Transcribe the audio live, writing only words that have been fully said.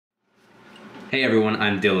Hey everyone,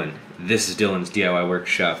 I'm Dylan. This is Dylan's DIY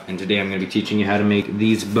Workshop, and today I'm going to be teaching you how to make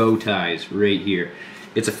these bow ties right here.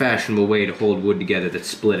 It's a fashionable way to hold wood together that's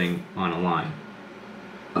splitting on a line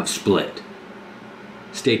of split.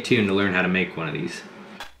 Stay tuned to learn how to make one of these.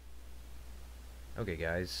 Okay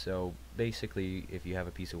guys, so basically if you have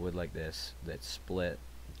a piece of wood like this that's split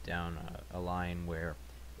down a line where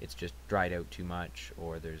it's just dried out too much,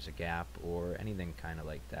 or there's a gap or anything kind of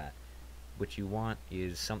like that, what you want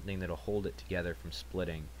is something that'll hold it together from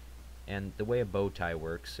splitting. And the way a bow tie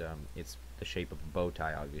works, it's the shape of a bow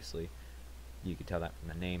tie, obviously. You can tell that from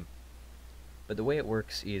the name. But the way it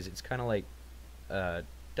works is it's kind of like a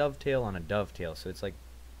dovetail on a dovetail. So it's like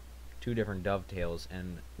two different dovetails,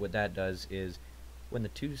 and what that does is when the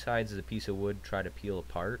two sides of the piece of wood try to peel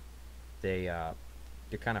apart, they're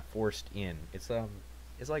kind of forced in. It's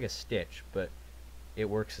like a stitch, but it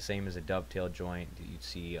works the same as a dovetail joint that you'd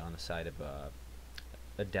see on the side of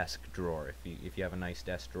a desk drawer. If you have a nice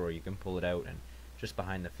desk drawer, you can pull it out, and just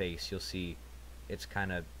behind the face you'll see it's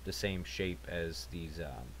kind of the same shape as these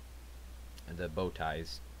the bow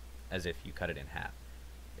ties, as if you cut it in half.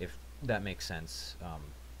 If that makes sense,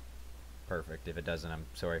 perfect. If it doesn't, I'm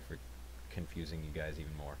sorry for confusing you guys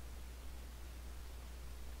even more.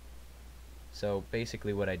 So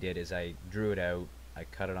basically what I did is I drew it out, I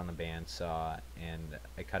cut it on the bandsaw, and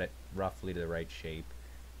I cut it roughly to the right shape,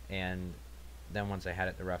 and then once I had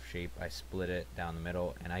it the rough shape, I split it down the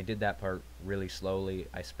middle, and I did that part really slowly.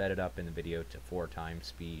 I sped it up in the video to 4 times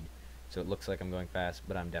speed, so it looks like I'm going fast,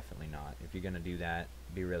 but I'm definitely not. If you're going to do that,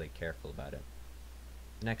 be really careful about it.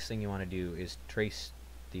 Next thing you want to do is trace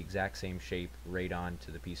the exact same shape right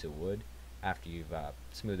onto the piece of wood, after you've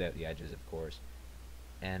smoothed out the edges, of course.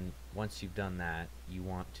 And once you've done that, you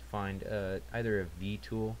want to find either a V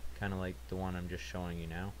tool, kind of like the one I'm just showing you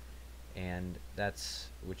now, and that's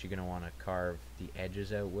what you're going to want to carve the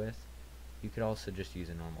edges out with. You could also just use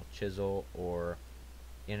a normal chisel, or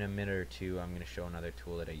in a minute or two I'm going to show another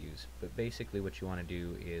tool that I use. But basically what you want to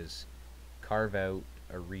do is carve out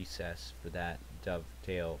a recess for that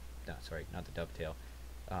dovetail, no, sorry, not the dovetail.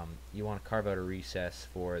 You want to carve out a recess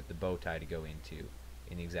for the bow tie to go into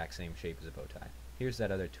in the exact same shape as a bow tie. Here's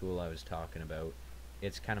that other tool I was talking about.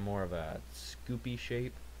 It's kind of more of a scoopy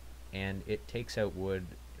shape, and it takes out wood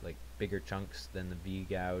like bigger chunks than the V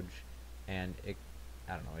gouge, and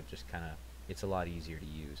I don't know, it just kind of, it's a lot easier to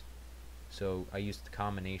use. So I used the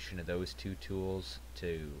combination of those two tools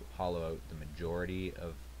to hollow out the majority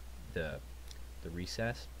of the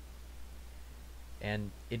recess.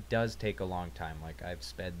 And it does take a long time. Like, I've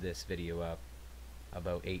sped this video up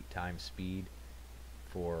about 8 times speed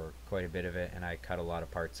for quite a bit of it, and I cut a lot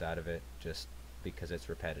of parts out of it just because it's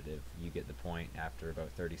repetitive. You get the point after about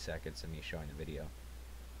 30 seconds of me showing the video.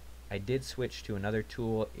 I did switch to another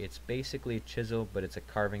tool. It's basically a chisel, but it's a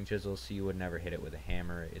carving chisel, so you would never hit it with a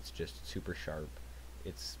hammer. It's just super sharp.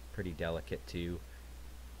 It's pretty delicate too.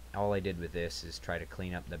 All I did with this is try to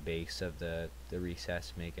clean up the base of the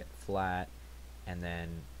recess, make it flat, and then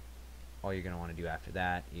all you're going to want to do after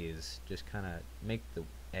that is just kind of make the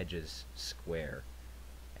edges square,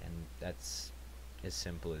 and that's as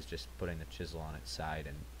simple as just putting the chisel on its side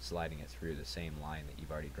and sliding it through the same line that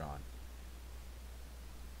you've already drawn.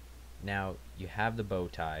 Now you have the bow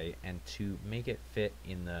tie, and to make it fit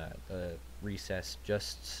in the recess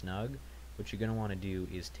just snug, what you're going to want to do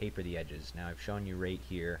is taper the edges. Now I've shown you right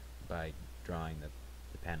here by drawing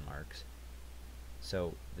the pen marks.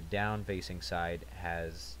 So the down facing side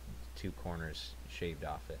has 2 corners shaved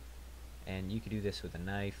off it, and you could do this with a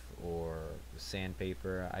knife or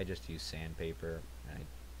sandpaper. I just use sandpaper, and I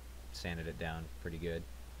sanded it down pretty good.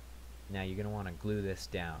 Now you're going to want to glue this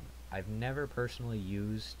down. I've never personally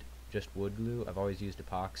used just wood glue. I've always used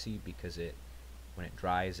epoxy because when it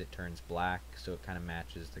dries it turns black, so it kind of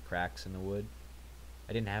matches the cracks in the wood.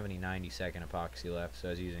 I didn't have any 90-second epoxy left, so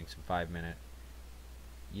I was using some 5-minute.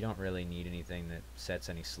 You don't really need anything that sets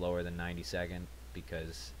any slower than 90-second,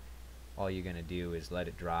 because all you're going to do is let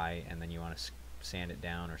it dry, and then you want to sand it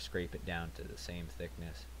down or scrape it down to the same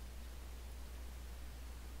thickness.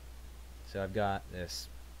 So I've got this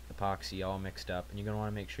epoxy all mixed up, and you're going to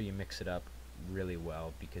want to make sure you mix it up really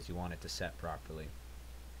well because you want it to set properly.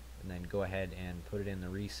 And then go ahead and put it in the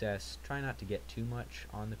recess. Try not to get too much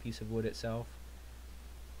on the piece of wood itself.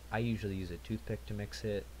 I usually use a toothpick to mix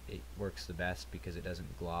it. It works the best because it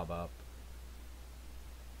doesn't glob up.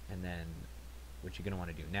 And then what you're going to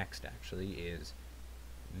want to do next actually is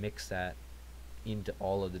mix that into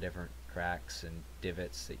all of the different cracks and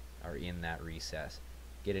divots that are in that recess.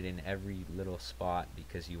 Get it in every little spot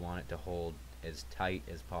because you want it to hold as tight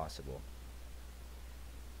as possible.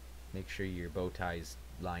 Make sure your bow tie's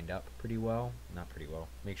lined up pretty well. Not pretty well.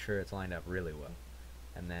 Make sure it's lined up really well.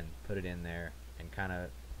 And then put it in there and kind of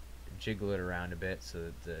jiggle it around a bit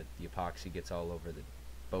so that the epoxy gets all over the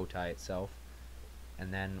bow tie itself.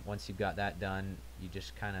 And then once you've got that done, you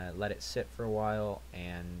just kind of let it sit for a while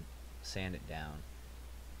and sand it down.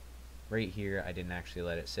 Right here, I didn't actually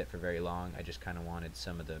let it sit for very long. I just kind of wanted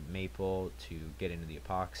some of the maple to get into the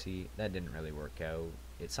epoxy. That didn't really work out.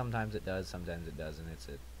 Sometimes it does, sometimes it doesn't. It's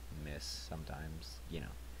a miss sometimes, you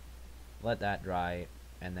know. Let that dry,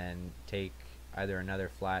 and then take either another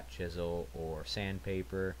flat chisel or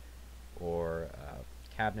sandpaper or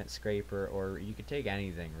cabinet scraper, or you could take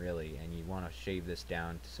anything really, and you want to shave this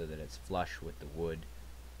down so that it's flush with the wood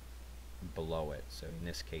below it. So in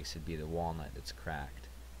this case it'd be the walnut that's cracked.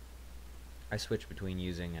 I switch between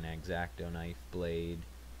using an X-Acto knife blade,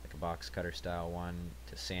 like a box cutter style one,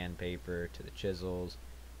 to sandpaper, to the chisels,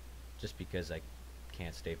 just because I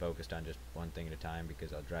can't stay focused on just one thing at a time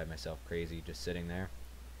because I'll drive myself crazy just sitting there.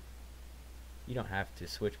 You don't have to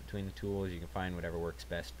switch between the tools. You can find whatever works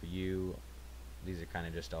best for you. These are kind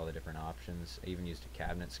of just all the different options. I even used a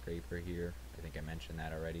cabinet scraper here. I think I mentioned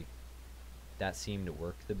that already. That seemed to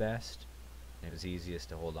work the best. It was easiest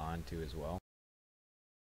to hold on to as well.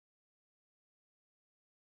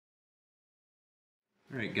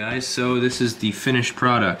 Alright guys, so this is the finished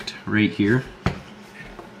product right here.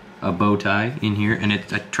 A bow tie in here, and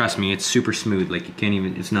trust me, it's super smooth. Like, you can't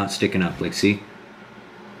even, it's not sticking up, like, see?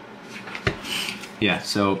 Yeah,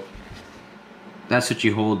 so that's what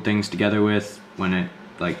you hold things together with when it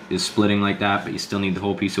like is splitting like that, but you still need the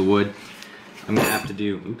whole piece of wood. I'm gonna have to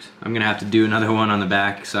do another one on the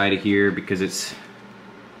back side of here because it's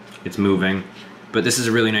moving. But this is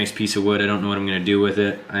a really nice piece of wood. I don't know what I'm gonna do with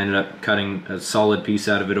it. I ended up cutting a solid piece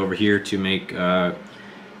out of it over here to make a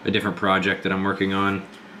different project that I'm working on.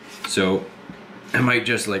 So I might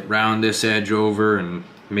just like round this edge over and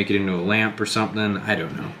make it into a lamp or something. I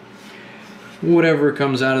don't know. Whatever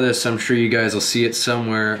comes out of this, I'm sure you guys will see it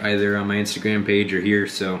somewhere, either on my Instagram page or here.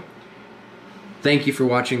 So thank you for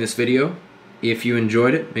watching this video. If you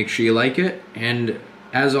enjoyed it, make sure you like it, and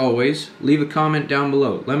as always, leave a comment down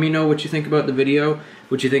below. Let me know what you think about the video,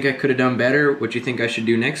 what you think I could have done better, what you think I should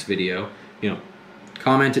do next video. You know,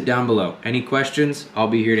 comment it down below. Any questions, I'll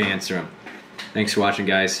be here to answer them. Thanks for watching,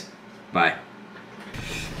 guys. Bye.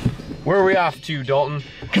 Where are we off to, Dalton?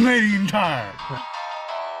 Canadian Tire.